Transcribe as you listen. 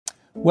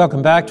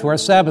Welcome back to our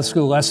Sabbath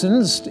School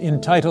lessons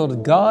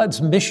entitled God's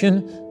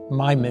Mission,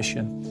 My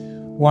Mission.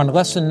 We're on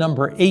lesson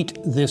number 8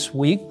 this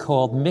week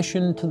called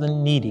Mission to the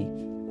Needy.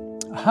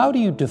 How do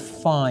you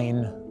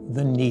define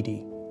the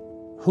needy?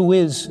 Who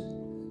is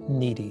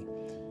needy?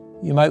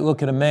 You might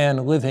look at a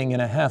man living in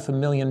a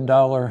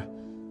 $500,000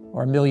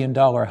 or $1 million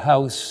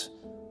house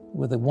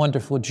with a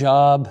wonderful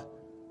job,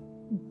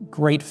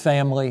 great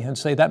family, and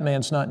say that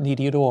man's not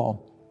needy at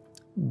all.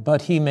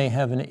 But he may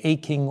have an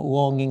aching,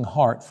 longing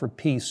heart for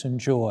peace and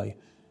joy.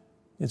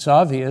 It's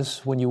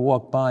obvious when you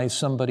walk by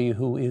somebody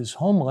who is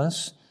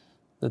homeless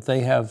that they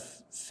have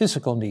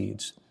physical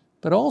needs,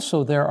 but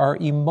also there are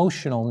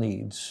emotional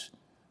needs.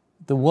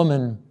 The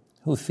woman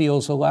who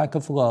feels a lack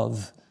of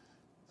love,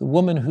 the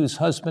woman whose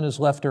husband has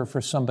left her for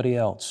somebody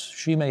else,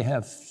 she may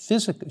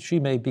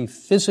be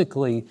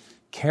physically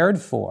cared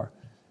for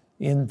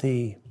in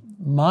the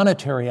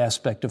monetary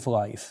aspect of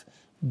life,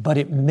 but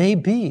it may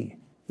be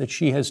that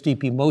she has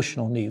deep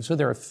emotional needs. So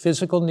there are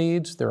physical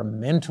needs, there are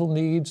mental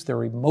needs, there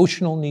are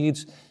emotional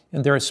needs,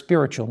 and there are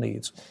spiritual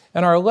needs.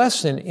 And our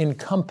lesson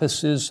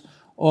encompasses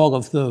all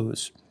of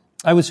those.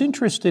 I was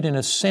interested in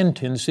a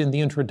sentence in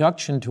the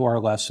introduction to our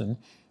lesson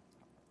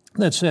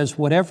that says,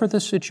 whatever the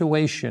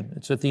situation,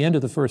 it's at the end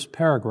of the first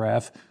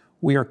paragraph,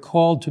 we are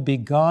called to be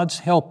God's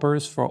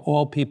helpers for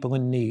all people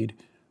in need,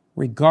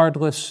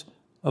 regardless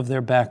of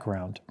their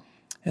background.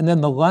 And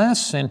then the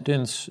last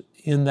sentence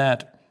in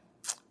that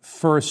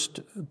first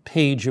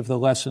page of the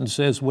lesson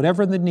says,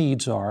 whatever the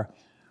needs are,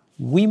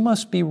 we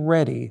must be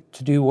ready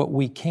to do what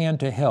we can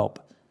to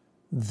help.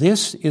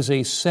 This is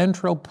a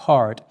central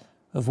part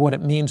of what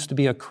it means to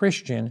be a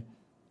Christian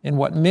and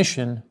what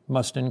mission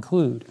must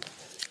include.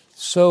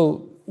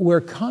 So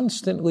we're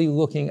constantly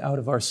looking out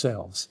of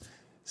ourselves.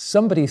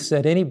 Somebody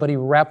said anybody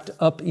wrapped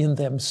up in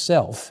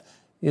themselves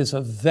is a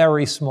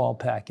very small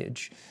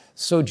package.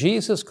 So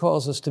Jesus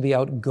calls us to be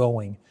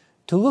outgoing,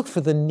 to look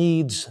for the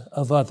needs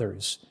of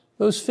others,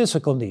 those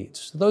physical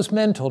needs, those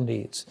mental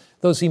needs,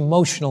 those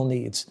emotional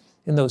needs,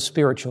 and those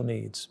spiritual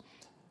needs.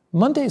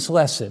 Monday's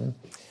lesson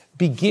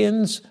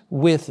begins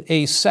with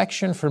a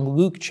section from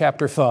Luke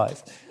chapter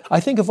 5.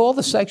 I think of all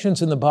the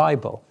sections in the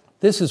Bible,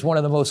 this is one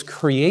of the most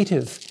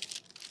creative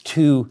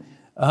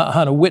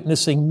on a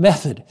witnessing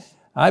method.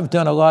 I've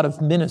done a lot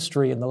of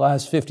ministry in the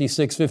last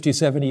 56,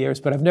 57 years,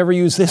 but I've never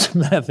used this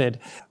method.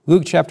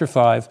 Luke chapter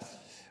 5,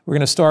 we're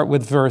going to start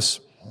with verse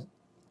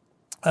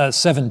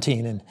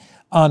 17 and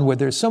onward.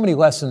 There's so many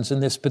lessons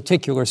in this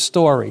particular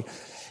story.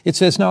 It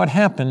says, now it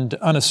happened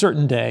on a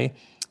certain day,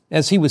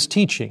 as he was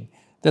teaching,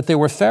 that there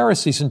were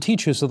Pharisees and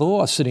teachers of the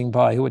law sitting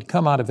by who had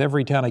come out of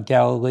every town of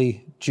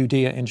Galilee,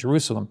 Judea, and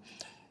Jerusalem.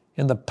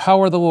 And the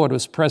power of the Lord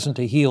was present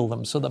to heal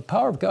them. So the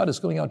power of God is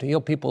going out to heal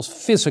people's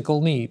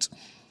physical needs.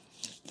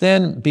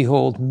 Then,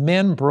 behold,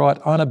 men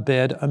brought on a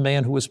bed a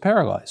man who was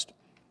paralyzed.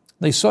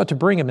 They sought to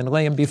bring him and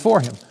lay him before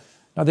him.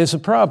 Now there's a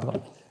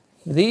problem.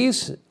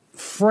 These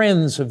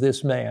friends of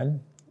this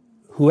man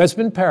who has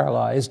been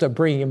paralyzed are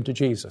bringing him to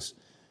Jesus.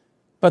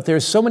 But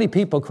there's so many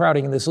people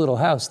crowding in this little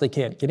house, they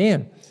can't get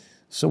in.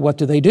 So what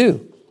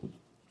do?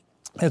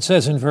 It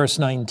says in verse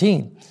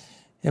 19,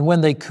 and when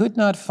they could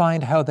not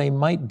find how they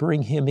might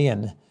bring him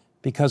in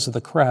because of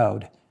the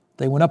crowd,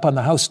 they went up on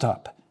the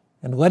housetop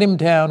and let him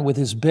down with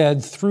his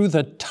bed through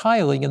the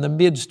tiling in the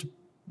midst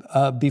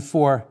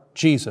before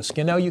Jesus.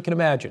 Now you can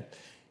imagine.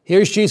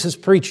 Here's Jesus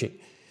preaching.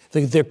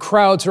 The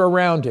crowds are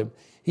around him.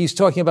 He's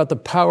talking about the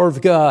power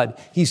of God.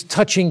 He's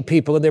touching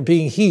people and they're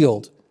being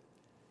healed.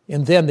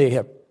 And then they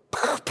have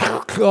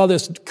all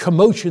this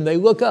commotion. They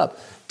look up.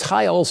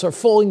 Tiles are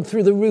falling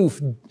through the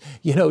roof.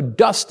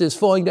 Dust is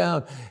falling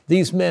down.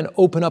 These men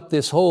open up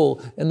this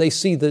hole and they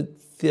see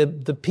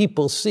the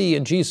people see,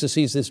 and Jesus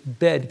sees this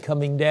bed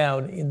coming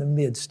down in the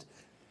midst.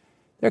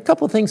 There are a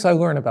couple of things I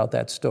learned about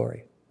that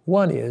story.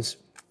 One is,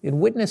 in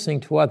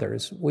witnessing to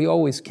others, we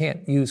always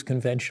can't use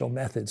conventional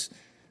methods.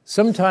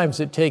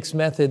 Sometimes it takes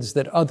methods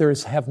that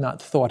others have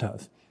not thought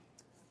of.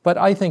 But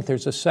I think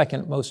there's a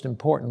second most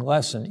important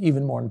lesson,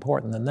 even more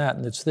important than that,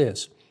 and it's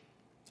this.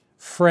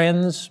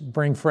 Friends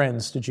bring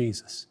friends to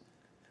Jesus.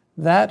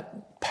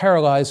 That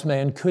paralyzed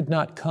man could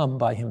not come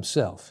by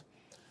himself.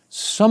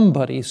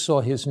 Somebody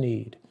saw his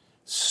need.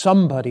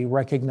 Somebody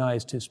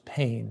recognized his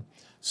pain.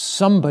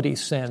 Somebody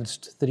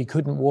sensed that he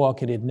couldn't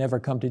walk and he'd never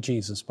come to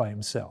Jesus by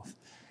himself.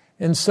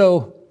 And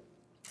so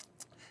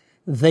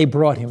they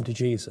brought him to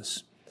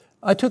Jesus.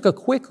 I took a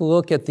quick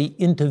look at the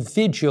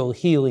individual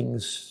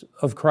healings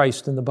of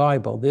Christ in the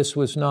Bible. This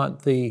was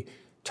not the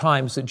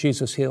times that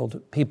Jesus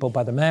healed people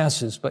by the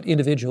masses, but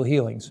individual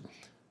healings.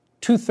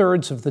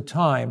 2/3 of the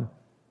time,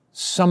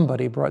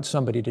 somebody brought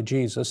somebody to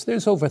Jesus.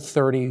 There's over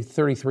 30,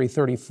 33,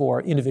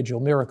 34 individual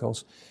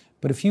miracles.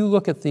 But if you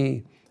look at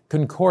the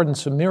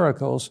concordance of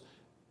miracles,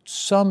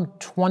 some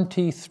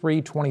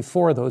 23,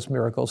 24 of those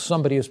miracles,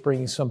 somebody is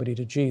bringing somebody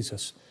to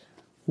Jesus.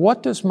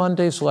 What does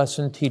Monday's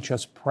lesson teach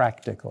us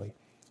practically?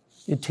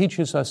 It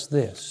teaches us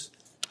this.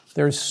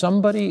 There's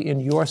somebody in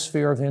your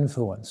sphere of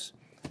influence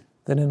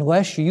that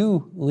unless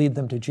you lead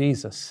them to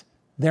Jesus,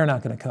 they're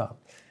not going to come.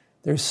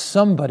 There's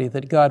somebody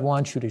that God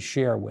wants you to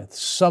share with,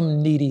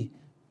 some needy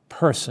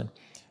person.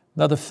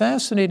 Now, the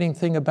fascinating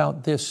thing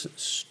about this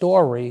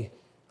story,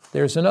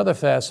 there's another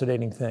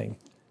fascinating thing.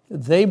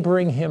 They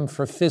bring him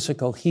for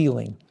physical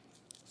healing,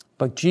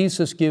 but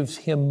Jesus gives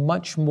him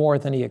much more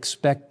than he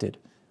expected.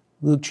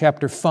 Luke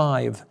chapter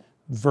 5,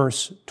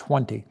 verse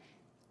 20.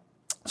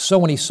 So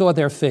when he saw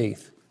their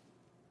faith,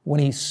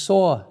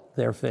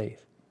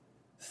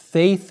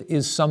 faith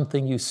is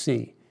something you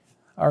see.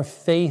 Our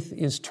faith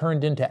is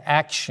turned into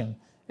action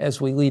as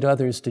we lead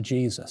others to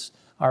Jesus.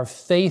 Our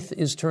faith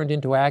is turned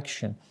into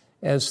action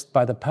as,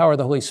 by the power of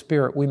the Holy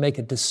Spirit, we make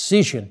a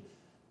decision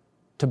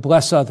to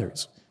bless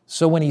others.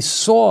 So when he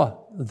saw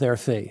their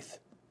faith,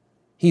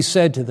 he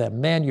said to them,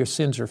 "Man, your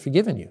sins are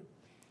forgiven you."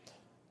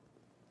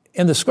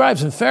 And the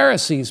scribes and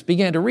Pharisees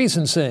began to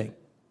reason, saying,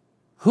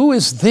 "Who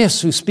is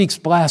this who speaks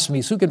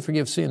blasphemies? Who can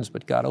forgive sins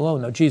but God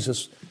alone?" Now,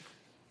 Jesus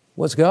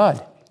was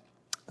God.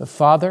 The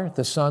Father,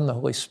 the Son, the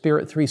Holy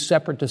Spirit, three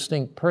separate,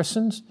 distinct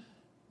persons.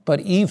 But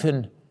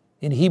even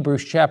in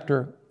Hebrews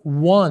chapter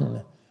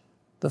 1,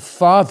 the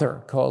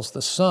Father calls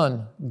the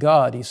Son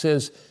God. He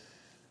says,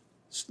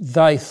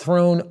 "Thy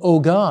throne, O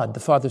God," the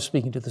Father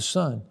speaking to the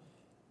Son,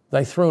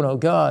 "thy throne, O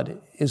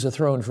God, is a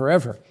throne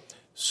forever."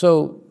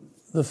 So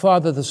the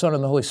Father, the Son,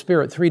 and the Holy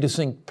Spirit, three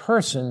distinct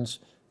persons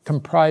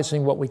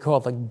comprising what we call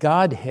the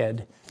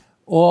Godhead,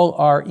 all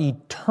are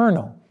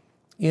eternal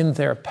in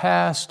their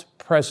past,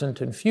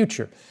 present, and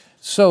future.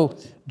 So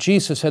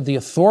Jesus had the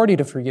authority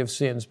to forgive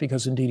sins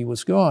because indeed he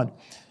was God.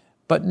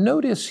 But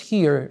notice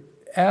here,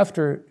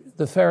 after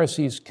the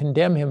Pharisees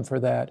condemn him for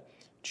that,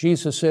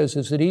 Jesus says,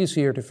 is it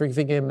easier to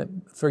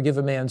forgive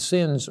a man's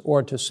sins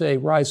or to say,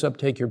 "Rise up,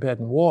 take your bed,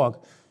 and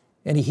walk"?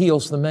 And he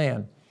heals the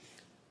man.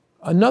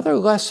 Another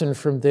lesson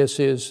from this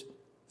is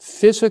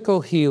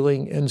physical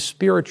healing and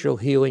spiritual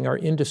healing are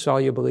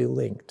indissolubly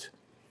linked.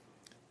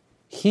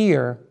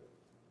 Here,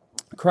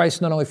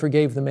 Christ not only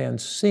forgave the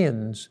man's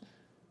sins,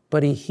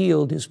 but he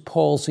healed his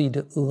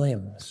palsied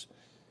limbs.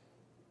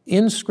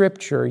 In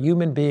Scripture,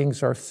 human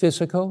beings are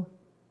physical,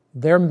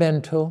 they're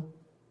mental,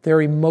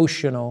 they're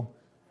emotional,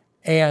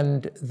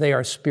 and they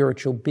are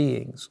spiritual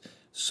beings.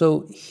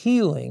 So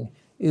healing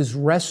is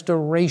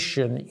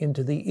restoration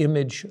into the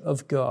image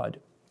of God,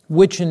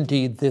 which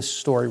indeed this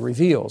story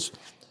reveals.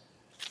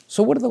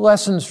 So what are the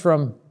lessons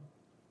from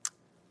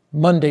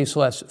Sunday's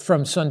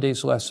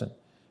lesson?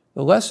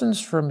 The lessons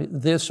from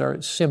this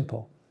are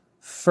simple.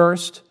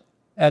 First,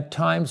 at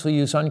times we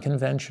use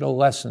unconventional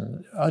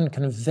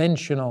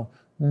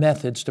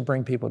methods to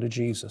bring people to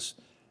Jesus.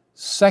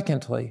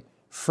 Secondly,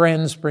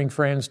 friends bring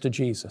friends to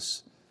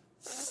Jesus.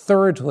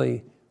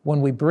 Thirdly,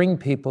 when we bring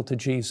people to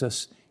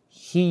Jesus,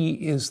 he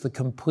is the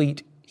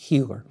complete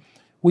healer.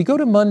 We go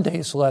to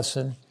Monday's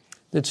lesson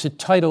that's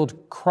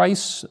entitled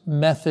Christ's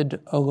Method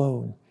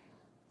Alone.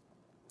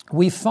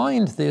 We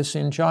find this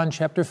in John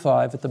chapter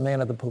 5 at the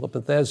man of the pool of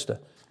Bethesda.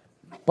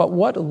 But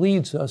what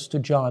leads us to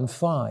John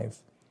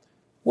 5?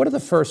 What are the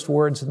first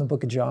words in the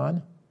book of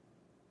John?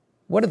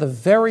 What are the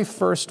very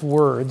first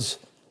words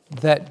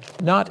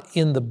that, not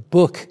in the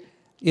book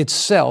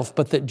itself,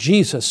 but that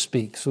Jesus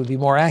speaks, would be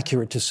more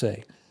accurate to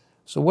say.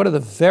 So what are the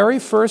very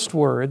first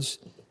words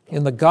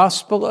in the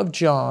Gospel of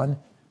John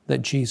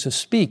that Jesus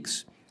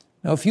speaks?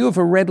 Now, if you have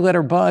a red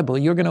letter Bible,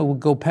 you're going to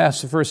go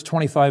past the first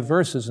 25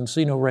 verses and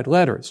see no red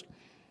letters.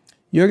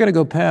 You're going to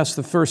go past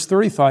the first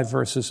 35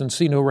 verses and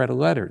see no red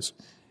letters.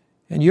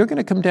 And you're going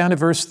to come down to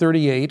verse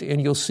 38,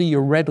 and you'll see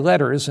your red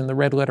letters in the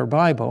red letter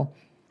Bible,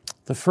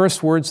 the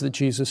first words that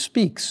Jesus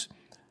speaks.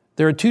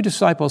 There are two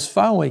disciples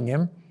following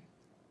him,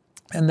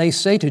 and they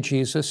say to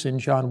Jesus in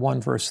John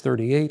 1, verse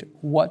 38,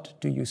 "What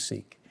do you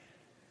seek?"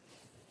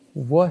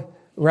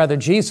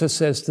 Jesus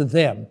says to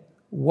them,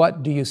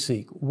 "What do you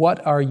seek?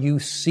 What are you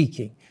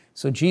seeking?"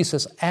 So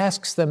Jesus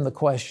asks them the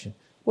question,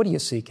 what are you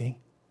seeking?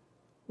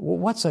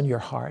 What's on your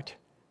heart?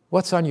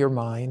 What's on your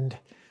mind?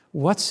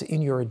 What's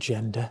in your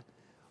agenda?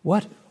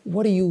 What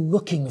are you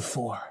looking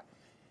for?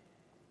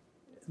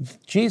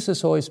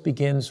 Jesus always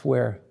begins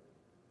where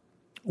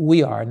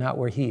we are, not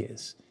where he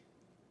is.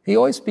 He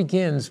always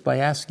begins by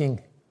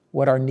asking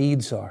what our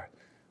needs are.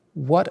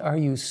 What are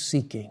you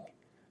seeking?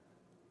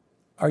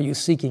 Are you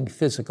seeking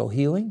physical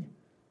healing?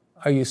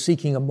 Are you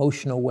seeking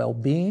emotional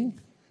well-being?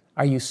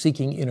 Are you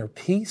seeking inner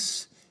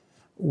peace?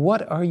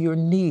 What are your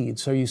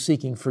needs? Are you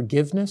seeking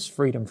forgiveness,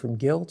 freedom from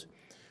guilt?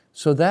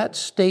 So that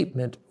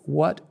statement,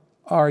 what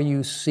are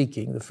you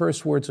seeking? The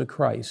first words of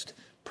Christ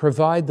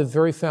provide the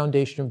very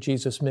foundation of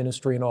Jesus'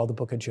 ministry in all the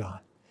book of John.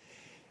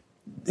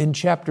 In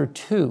chapter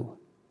 2,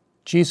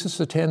 Jesus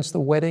attends the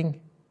wedding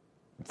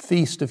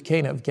feast of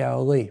Cana of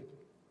Galilee.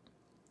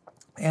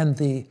 And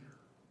the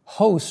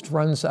host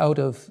runs out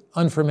of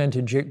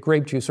unfermented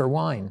grape juice or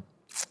wine,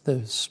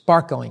 the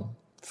sparkling,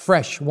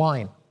 fresh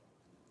wine.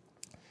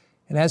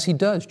 And as he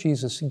does,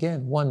 Jesus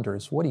again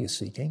wonders, what are you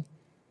seeking?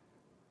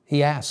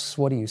 He asks,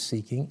 what are you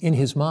seeking? In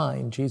his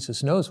mind,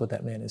 Jesus knows what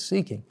that man is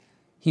seeking.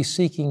 He's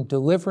seeking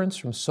deliverance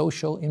from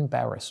social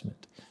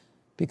embarrassment.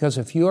 Because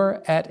if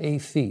you're at a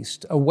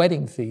feast, a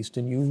wedding feast,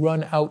 and you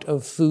run out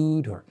of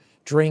food or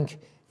drink,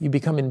 You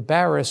become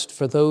embarrassed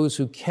for those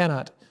who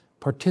cannot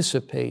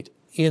participate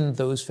in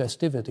those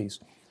festivities.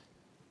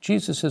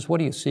 Jesus says,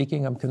 what are you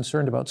seeking? I'm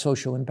concerned about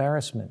social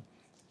embarrassment.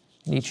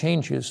 And he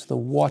changes the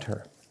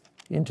water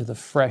into the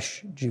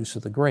fresh juice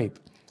of the grape.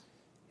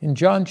 In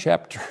John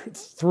chapter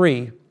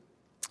 3,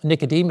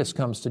 Nicodemus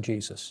comes to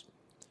Jesus.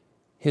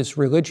 His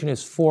religion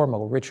is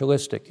formal,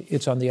 ritualistic.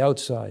 It's on the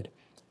outside.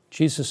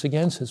 Jesus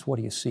again says, what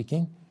are you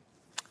seeking?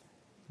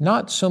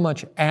 Not so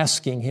much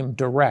asking him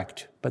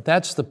direct, but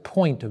that's the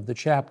point of the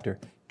chapter.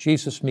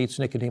 Jesus meets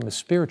Nicodemus'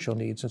 spiritual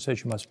needs and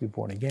says, you must be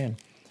born again.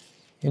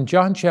 In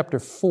John chapter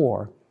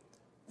 4,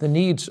 the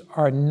needs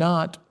are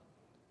not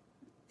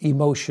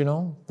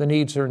emotional. The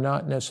needs are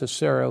not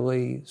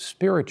necessarily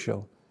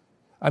spiritual.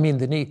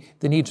 The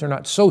needs are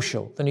not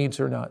social. The needs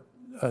are not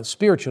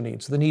spiritual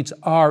needs. The needs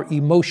are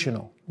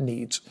emotional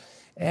needs.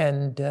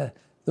 And the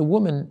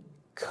woman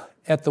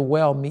at the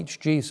well meets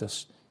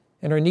Jesus,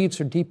 and her needs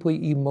are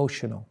deeply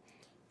emotional.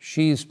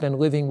 She's been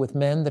living with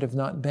men that have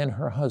not been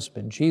her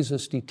husband.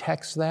 Jesus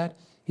detects that.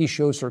 He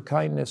shows her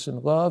kindness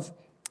and love,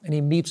 and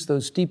he meets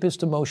those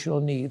deepest emotional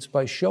needs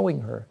by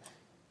showing her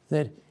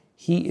that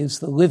he is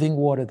the living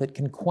water that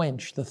can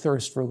quench the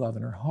thirst for love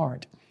in her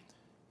heart.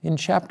 In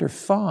chapter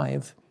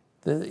 5,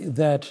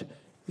 that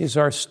is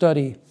our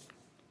study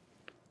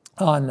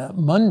on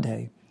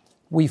Monday,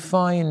 we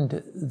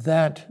find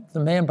that the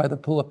man by the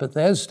pool of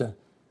Bethesda,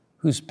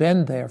 who's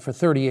been there for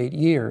 38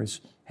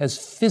 years, has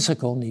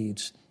physical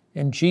needs,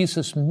 and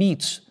Jesus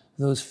meets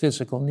those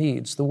physical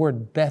needs. The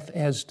word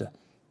Bethesda.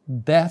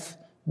 Beth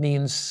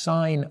means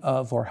sign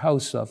of or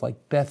house of,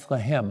 like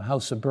Bethlehem,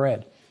 house of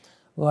bread.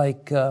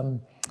 Like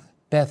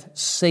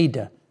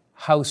Bethsaida,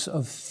 house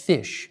of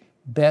fish.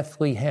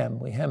 Bethlehem.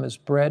 Lehem is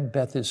bread,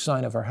 Beth is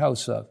sign of or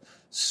house of.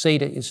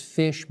 Saida is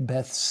fish,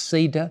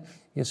 Bethsaida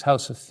is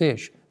house of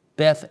fish.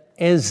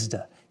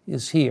 Bethesda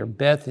is here.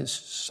 Beth is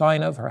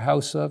sign of, her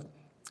house of.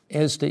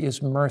 Esda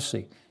is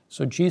mercy.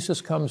 So Jesus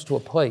comes to a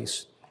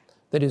place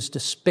that is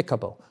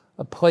despicable,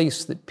 a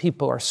place that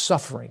people are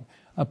suffering,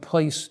 a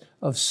place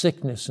of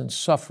sickness and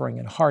suffering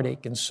and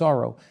heartache and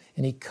sorrow.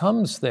 And he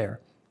comes there,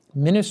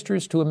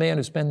 ministers to a man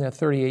who's been there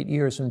 38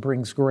 years and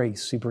brings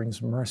grace. He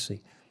brings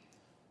mercy.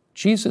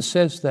 Jesus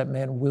says to that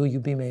man, will you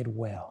be made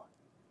well?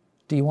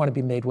 Do you want to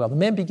be made well? The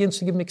man begins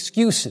to give him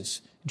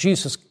excuses.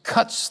 Jesus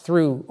cuts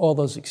through all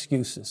those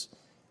excuses. He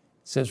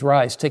says,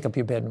 rise, take up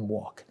your bed and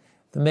walk.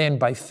 The man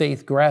by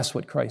faith grasps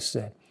what Christ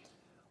said.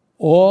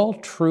 All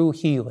true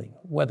healing,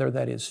 whether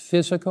that is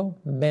physical,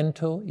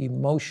 mental,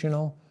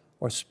 emotional,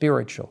 or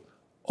spiritual,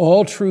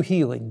 all true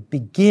healing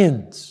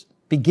begins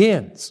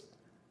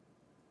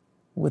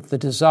with the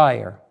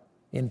desire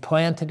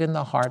implanted in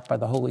the heart by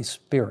the Holy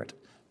Spirit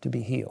to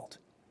be healed.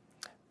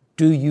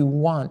 Do you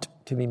want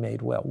to be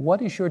made well?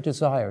 What is your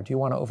desire? Do you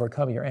want to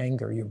overcome your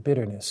anger, your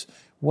bitterness?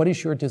 What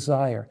is your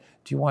desire?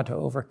 Do you want to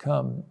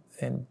overcome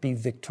and be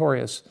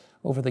victorious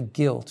over the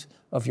guilt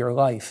of your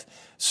life?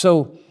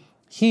 So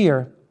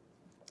here,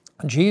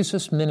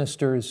 Jesus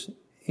ministers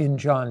in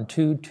John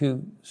 2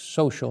 to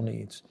social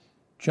needs,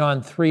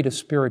 John 3 to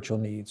spiritual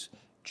needs,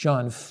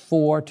 John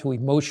 4 to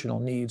emotional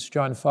needs,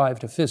 John 5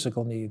 to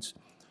physical needs.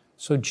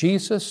 So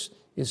Jesus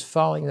is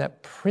following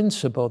that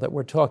principle that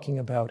we're talking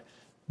about,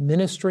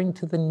 ministering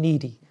to the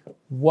needy.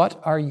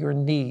 What are your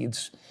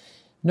needs?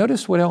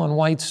 Notice what Ellen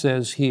White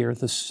says here,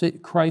 the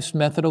Christ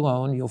method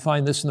alone. You'll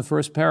find this in the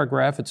first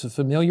paragraph. It's a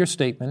familiar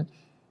statement,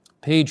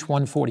 page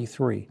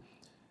 143,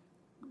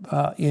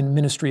 in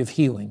Ministry of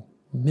Healing.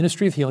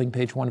 Ministry of Healing,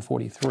 page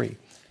 143.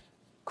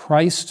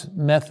 Christ's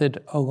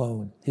method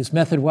alone. His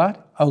method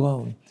what?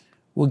 Alone.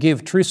 Will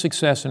give true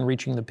success in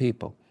reaching the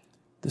people.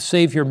 The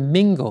Savior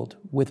mingled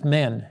with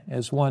men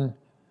as one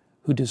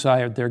who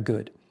desired their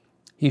good.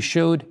 He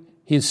showed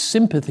his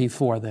sympathy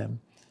for them,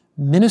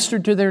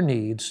 ministered to their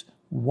needs,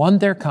 won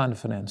their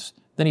confidence,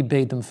 then he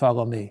bade them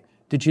follow me.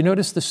 Did you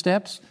notice the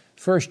steps?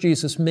 First,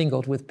 Jesus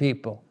mingled with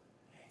people.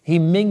 He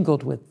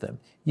mingled with them.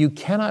 You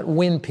cannot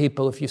win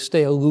people if you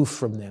stay aloof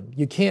from them.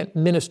 You can't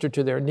minister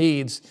to their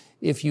needs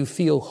if you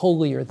feel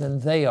holier than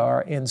they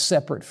are and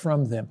separate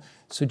from them.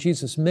 So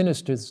Jesus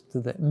ministers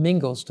to them,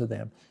 mingles to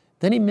them.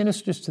 Then he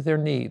ministers to their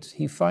needs.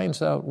 He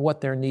finds out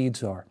what their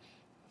needs are.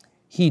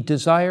 He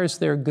desires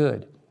their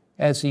good.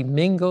 As he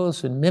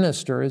mingles and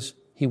ministers,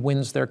 he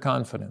wins their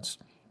confidence.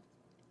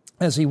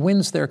 As he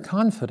wins their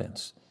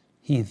confidence,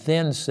 he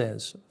then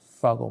says,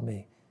 follow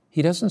me.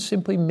 He doesn't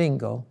simply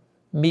mingle,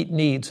 meet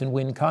needs, and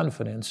win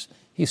confidence.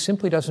 He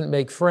simply doesn't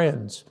make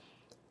friends.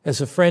 As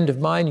a friend of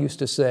mine used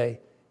to say,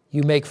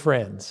 you make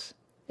friends,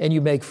 and you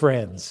make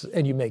friends,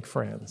 and you make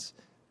friends.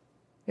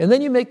 And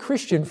then you make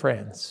Christian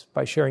friends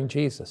by sharing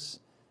Jesus.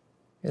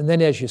 And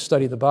then as you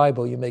study the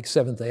Bible, you make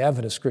Seventh-day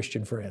Adventist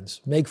Christian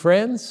friends. Make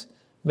friends,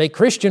 make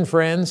Christian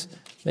friends,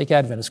 make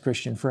Adventist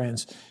Christian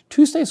friends.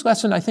 Tuesday's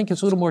lesson, I think,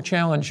 is a little more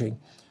challenging.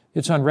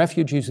 It's on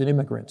refugees and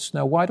immigrants.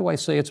 Now, why do I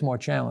say it's more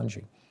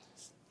challenging?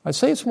 I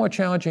say it's more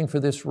challenging for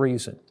this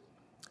reason.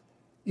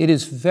 It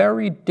is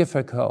very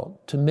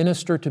difficult to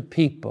minister to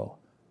people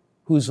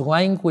whose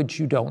language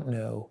you don't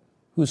know,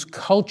 whose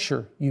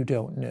culture you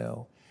don't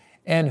know,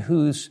 and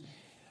whose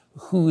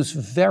whose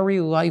very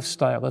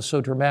lifestyle is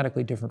so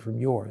dramatically different from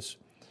yours.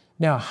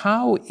 Now,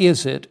 how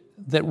is it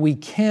that we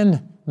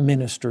can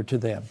minister to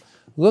them?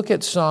 Look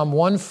at Psalm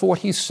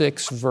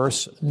 146,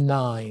 verse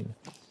 9.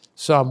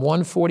 Psalm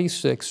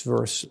 146,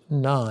 verse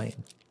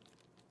 9.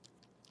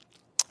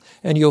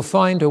 And you'll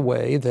find a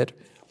way that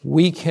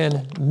we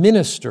can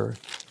minister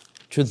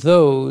to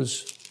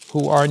those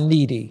who are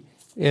needy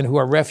and who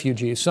are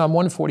refugees. Psalm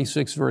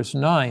 146, verse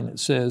 9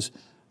 says,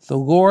 "The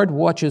Lord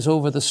watches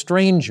over the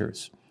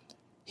strangers.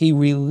 He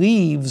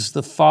relieves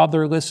the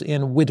fatherless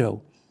and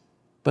widow,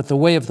 but the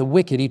way of the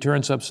wicked he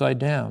turns upside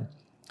down."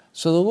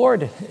 So the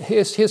Lord,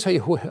 here's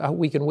how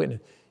we can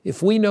witness.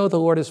 If we know the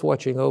Lord is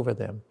watching over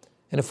them,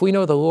 and if we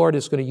know the Lord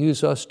is going to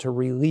use us to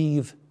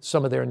relieve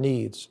some of their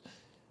needs,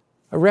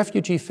 a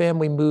refugee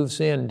family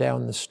moves in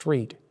down the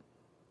street,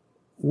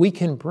 we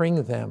can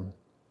bring them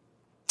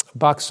a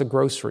box of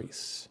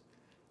groceries.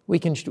 We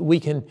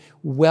can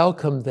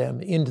welcome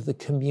them into the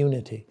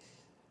community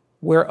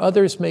where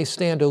others may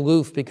stand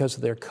aloof because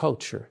of their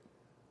culture.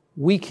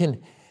 We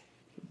can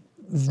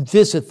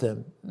visit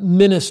them,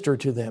 minister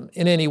to them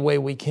in any way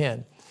we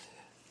can.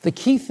 The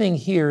key thing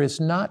here is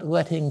not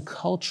letting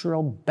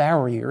cultural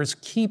barriers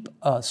keep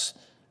us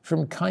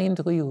from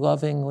kindly,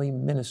 lovingly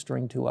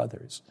ministering to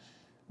others.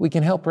 We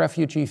can help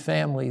refugee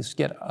families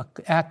get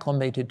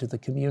acclimated to the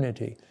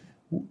community.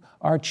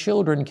 Our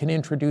children can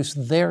introduce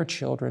their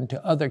children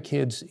to other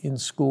kids in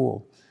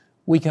school.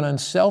 We can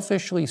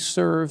unselfishly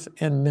serve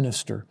and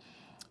minister.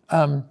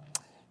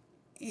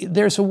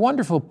 There's a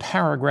wonderful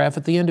paragraph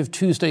at the end of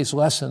Tuesday's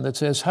lesson that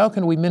says, how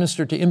can we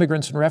minister to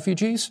immigrants and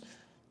refugees?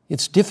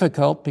 It's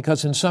difficult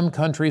because in some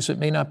countries it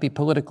may not be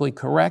politically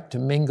correct to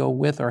mingle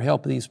with or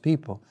help these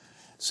people.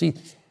 See,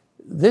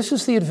 this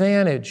is the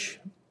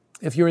advantage,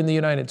 if you're in the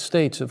United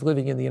States, of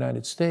living in the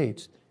United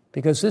States,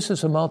 because this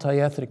is a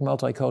multi-ethnic,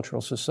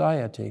 multicultural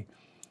society.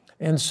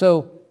 And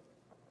so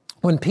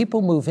when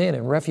people move in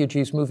and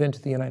refugees move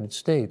into the United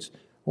States,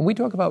 when we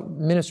talk about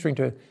ministering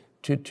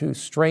to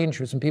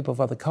strangers and people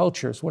of other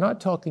cultures, we're not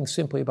talking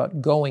simply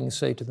about going,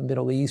 say, to the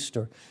Middle East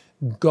or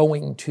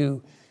going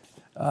to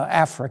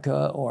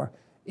Africa or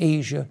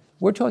Asia.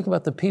 We're talking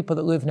about the people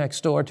that live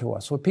next door to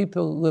us, or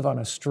people who live on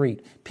a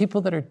street,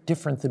 people that are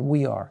different than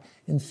we are,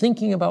 and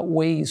thinking about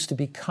ways to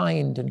be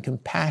kind and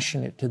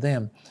compassionate to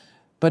them.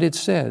 But it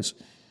says,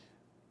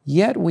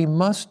 yet we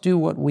must do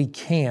what we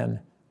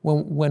can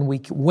when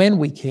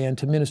we can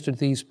to minister to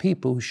these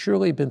people who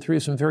surely have been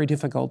through some very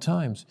difficult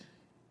times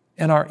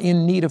and are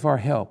in need of our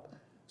help.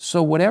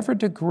 So whatever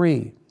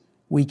degree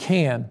we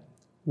can,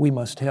 we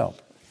must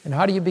help. And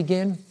how do you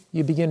begin?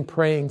 You begin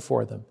praying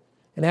for them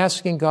and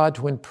asking God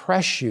to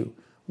impress you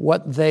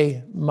what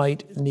they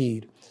might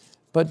need.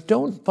 But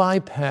don't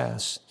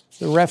bypass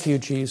the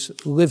refugees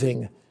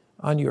living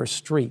on your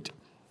street.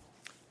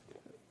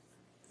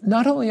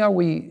 Not only are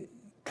we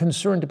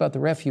concerned about the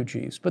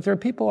refugees, but there are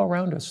people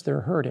around us that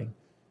are hurting,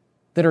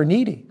 that are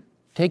needy.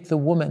 Take the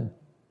woman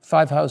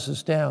 5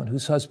 houses down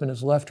whose husband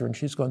has left her and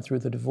she's gone through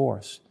the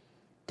divorce.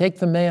 Take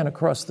the man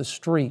across the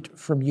street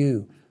from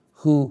you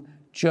who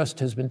just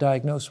has been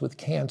diagnosed with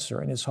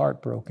cancer and is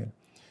heartbroken.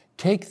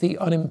 Take the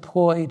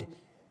unemployed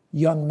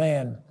young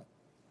man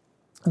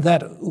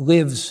that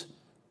lives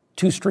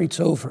 2 streets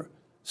over.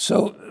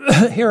 So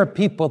here are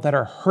people that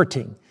are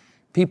hurting,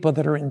 people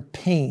that are in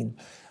pain.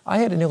 I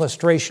had an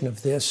illustration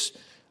of this.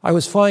 I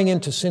was flying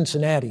into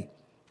Cincinnati,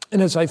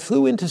 and as I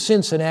flew into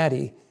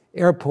Cincinnati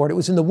airport, it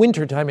was in the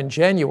wintertime in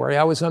January.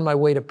 I was on my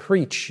way to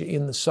preach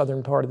in the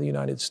southern part of the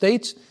United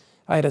States.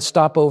 I had a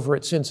stopover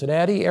at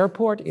Cincinnati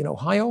Airport in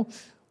Ohio.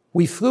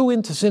 We flew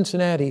into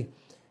Cincinnati,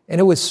 and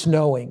it was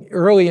snowing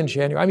early in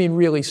January. I mean,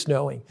 really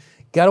snowing.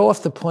 Got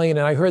off the plane,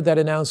 and I heard that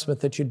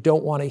announcement that you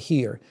don't want to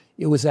hear.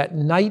 It was at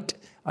night.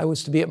 I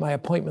was to be at my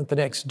appointment the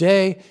next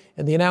day,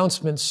 and the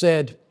announcement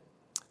said,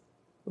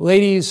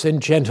 "Ladies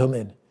and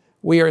gentlemen,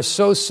 we are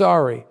so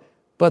sorry,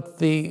 but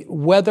the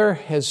weather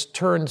has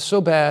turned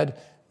so bad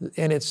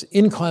and it's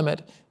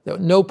inclement that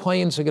no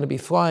planes are going to be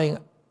flying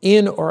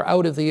in or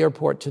out of the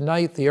airport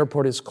tonight. The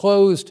airport is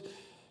closed.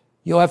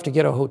 You'll have to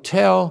get a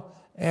hotel,"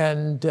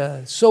 and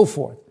so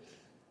forth.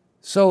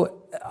 So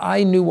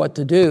I knew what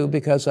to do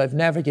because I've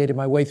navigated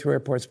my way through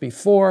airports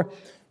before.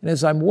 And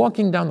as I'm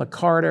walking down the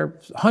corridor,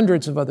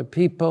 hundreds of other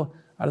people,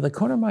 out of the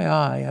corner of my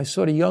eye, I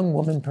saw a young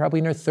woman, probably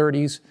in her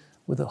 30s,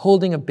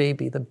 holding a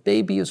baby. The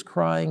baby is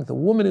crying, the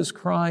woman is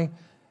crying,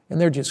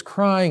 and they're just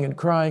crying and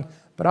crying.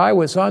 But I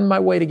was on my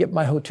way to get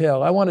my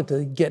hotel. I wanted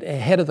to get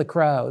ahead of the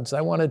crowds.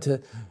 I wanted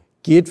to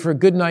get for a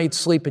good night's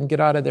sleep and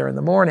get out of there in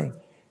the morning.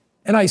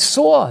 And I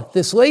saw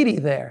this lady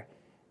there.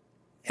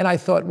 And I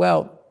thought,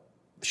 well,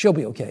 she'll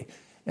be okay.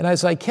 And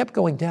as I kept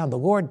going down, the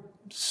Lord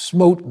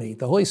smote me.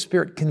 The Holy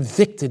Spirit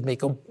convicted me.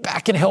 Go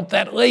back and help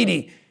that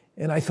lady.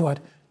 And I thought,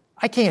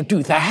 I can't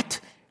do that.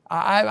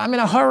 I'm in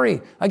a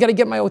hurry. I got to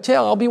get my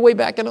hotel. I'll be way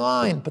back in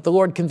line. But the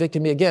Lord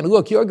convicted me again.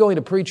 Look, you're going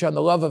to preach on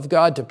the love of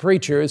God to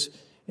preachers,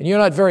 and you're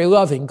not very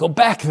loving. Go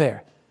back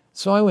there.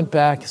 So I went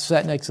back,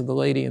 sat next to the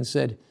lady and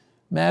said,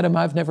 "Madam,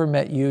 I've never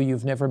met you.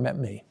 You've never met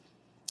me.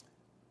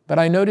 But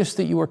I noticed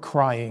that you were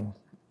crying.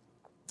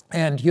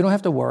 And you don't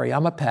have to worry,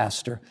 I'm a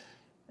pastor.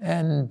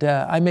 And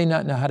I may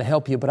not know how to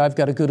help you, but I've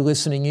got a good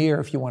listening ear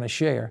if you want to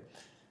share.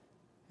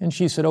 And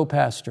she said, oh,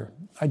 Pastor,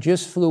 I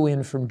just flew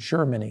in from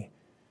Germany.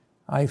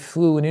 I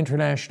flew an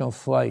international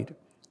flight. It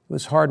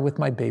was hard with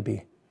my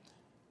baby.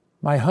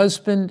 My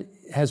husband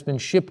has been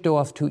shipped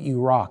off to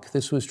Iraq.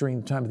 This was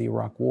during the time of the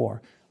Iraq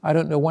War. I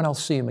don't know when I'll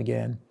see him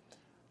again.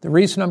 The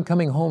reason I'm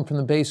coming home from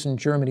the base in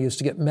Germany is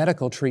to get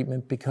medical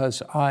treatment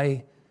because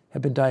I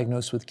have been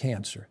diagnosed with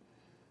cancer.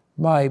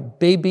 My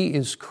baby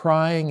is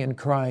crying and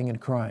crying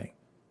and crying.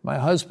 My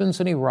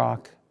husband's in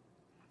Iraq.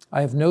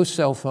 I have no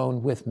cell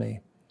phone with me.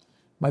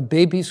 My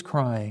baby's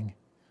crying.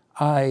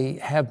 I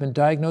have been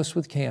diagnosed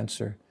with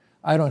cancer.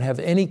 I don't have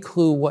any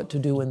clue what to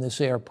do in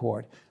this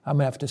airport. I'm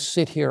going to have to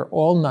sit here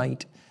all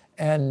night,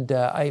 and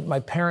my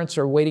parents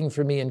are waiting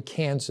for me in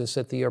Kansas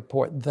at the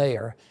airport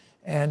there,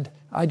 and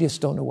I just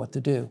don't know what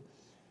to do.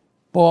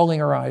 Bawling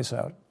her eyes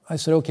out. I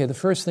said, okay, the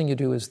first thing you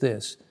do is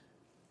this.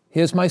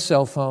 Here's my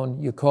cell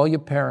phone. You call your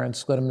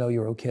parents, let them know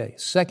you're okay.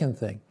 Second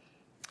thing,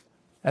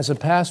 as a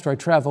pastor, I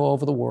travel all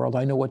over the world.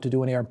 I know what to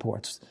do in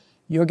airports.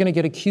 You're going to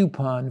get a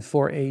coupon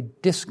for a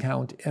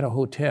discount at a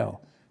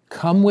hotel.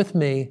 Come with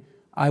me.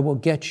 I will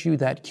get you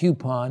that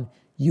coupon.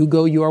 You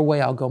go your way,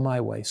 I'll go my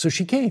way. So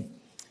she came.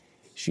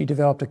 She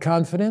developed a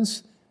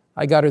confidence.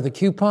 I got her the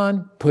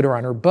coupon, put her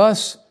on her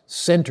bus,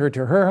 sent her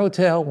to her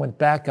hotel, went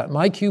back, got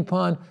my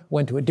coupon,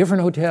 went to a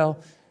different hotel.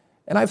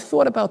 And I've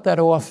thought about that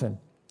often.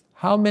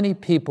 How many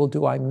people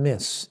do I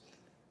miss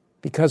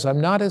because I'm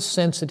not as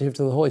sensitive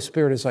to the Holy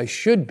Spirit as I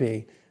should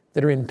be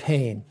that are in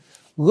pain?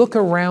 Look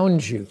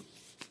around you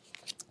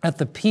at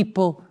the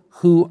people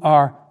who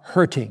are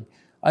hurting.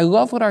 I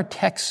love what our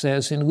text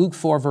says in Luke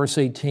 4, verse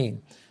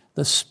 18.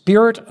 The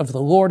Spirit of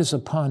the Lord is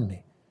upon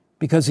me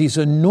because He's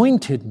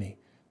anointed me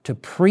to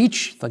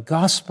preach the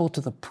gospel to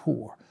the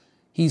poor.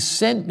 He's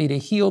sent me to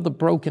heal the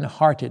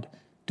brokenhearted,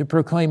 to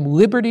proclaim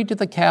liberty to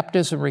the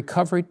captives and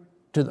recovery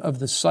of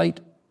the sight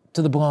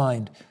to the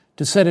blind,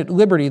 to set at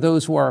liberty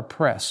those who are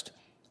oppressed.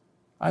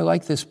 I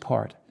like this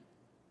part.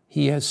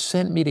 He has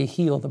sent me to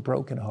heal the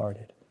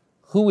brokenhearted.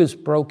 Who is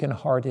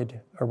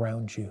brokenhearted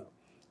around you?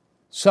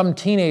 Some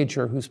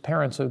teenager whose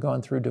parents have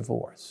gone through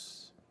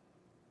divorce.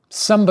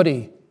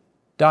 Somebody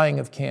dying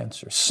of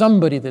cancer.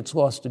 Somebody that's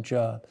lost a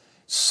job.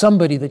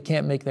 Somebody that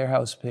can't make their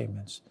house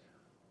payments.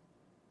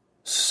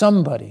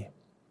 Somebody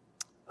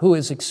who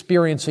is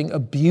experiencing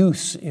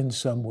abuse in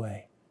some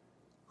way.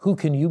 Who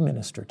can you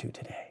minister to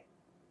today?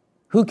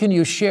 Who can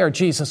you share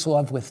Jesus'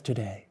 love with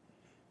today?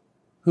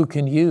 Who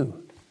can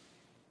you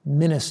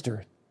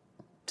minister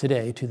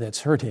today to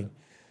that's hurting?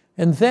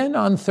 And then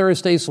on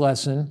Thursday's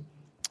lesson,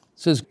 it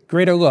says,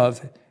 greater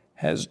love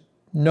has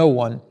no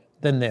one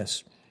than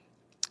this,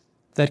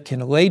 that can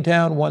lay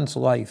down one's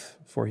life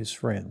for his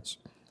friends.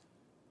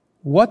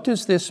 What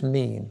does this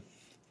mean,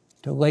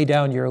 to lay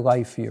down your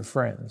life for your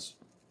friends?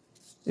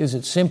 Is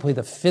it simply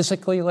the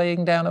physically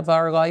laying down of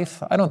our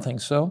life? I don't think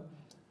so.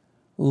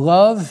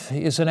 Love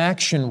is an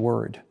action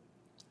word.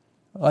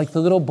 Like the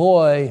little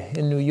boy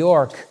in New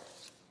York,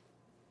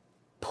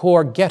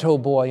 poor ghetto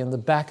boy in the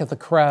back of the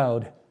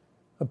crowd.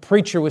 A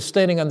preacher was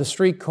standing on the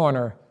street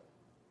corner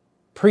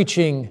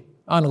preaching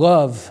on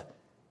love,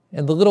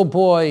 and the little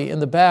boy in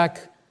the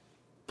back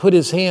put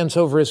his hands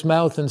over his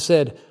mouth and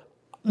said,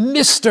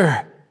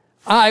 Mister,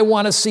 I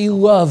want to see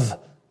love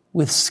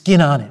with skin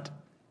on it.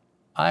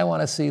 I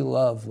want to see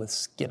love with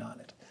skin on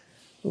it.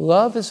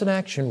 Love is an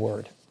action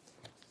word.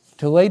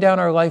 To lay down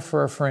our life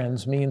for our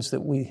friends means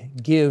that we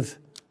give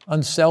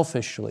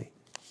unselfishly,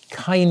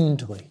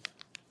 kindly,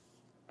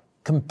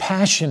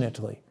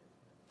 compassionately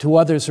to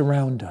others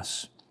around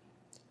us.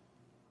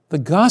 The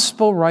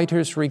gospel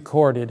writers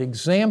recorded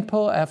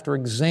example after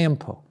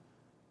example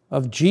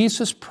of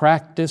Jesus'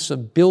 practice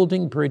of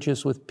building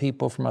bridges with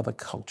people from other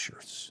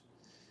cultures.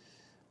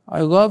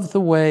 I love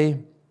the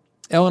way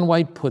Ellen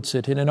White puts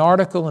it in an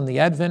article in the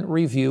Advent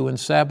Review and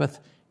Sabbath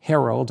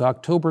Herald,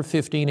 October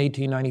 15,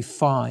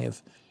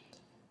 1895.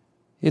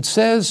 It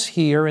says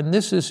here, and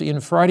this is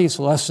in Friday's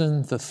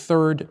lesson, the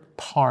third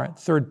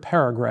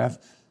paragraph,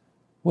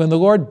 when the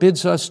Lord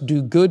bids us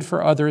do good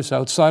for others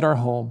outside our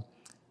home,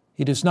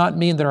 He does not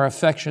mean that our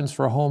affections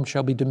for home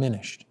shall be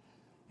diminished,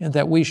 and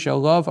that we shall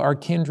love our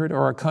kindred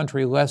or our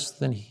country less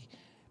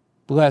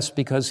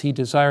because He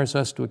desires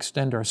us to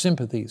extend our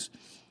sympathies.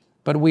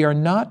 But we are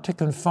not to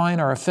confine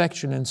our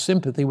affection and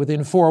sympathy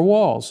within four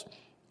walls.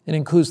 It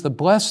includes the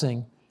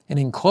blessing and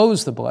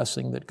enclose the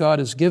blessing that God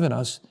has given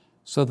us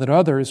so that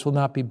others will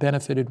not be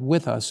benefited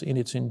with us in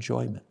its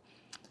enjoyment.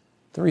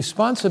 The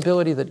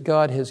responsibility that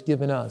God has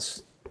given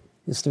us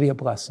is to be a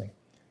blessing.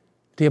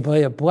 To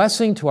be a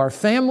blessing to our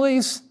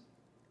families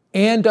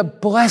and a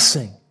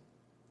blessing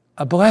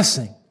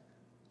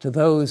to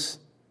those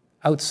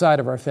outside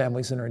of our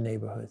families and our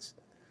neighborhoods.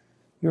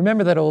 You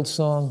remember that old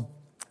song,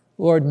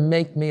 Lord,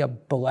 make me a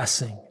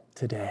blessing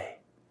today.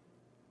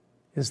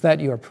 Is that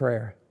your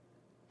prayer?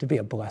 To be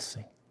a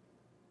blessing.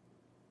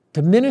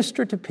 To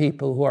minister to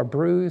people who are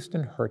bruised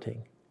and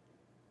hurting.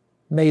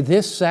 May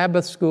this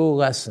Sabbath School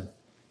lesson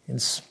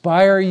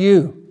inspire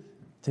you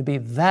to be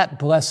that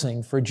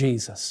blessing for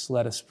Jesus.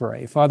 Let us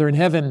pray. Father in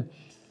heaven,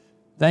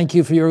 thank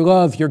you for your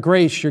love, your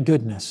grace, your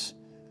goodness.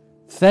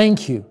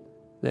 Thank you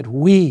that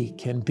we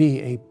can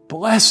be a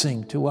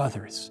blessing to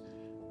others.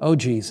 Oh,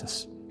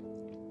 Jesus,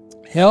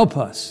 help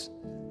us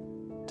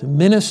to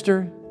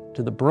minister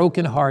to the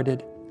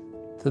brokenhearted,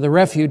 to the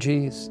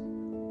refugees,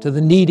 to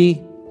the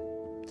needy,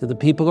 to the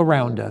people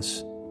around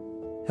us.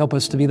 Help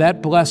us to be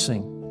that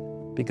blessing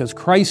because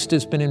Christ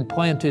has been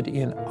implanted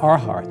in our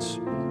hearts,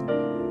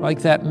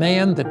 like that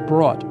man that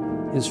brought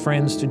his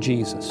friends to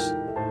Jesus.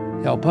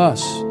 Help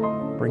us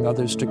bring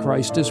others to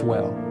Christ as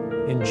well.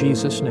 In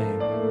Jesus'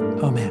 name,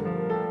 amen.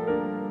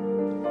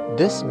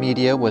 This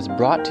media was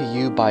brought to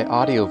you by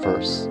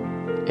Audioverse,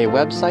 a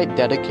website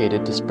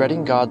dedicated to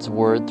spreading God's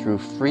Word through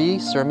free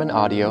sermon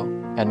audio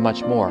and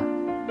much more.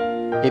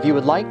 If you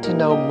would like to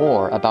know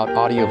more about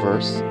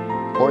Audioverse,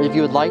 or if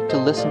you would like to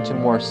listen to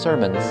more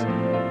sermons,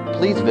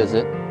 please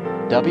visit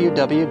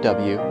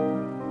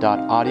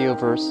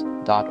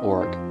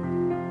www.audioverse.org.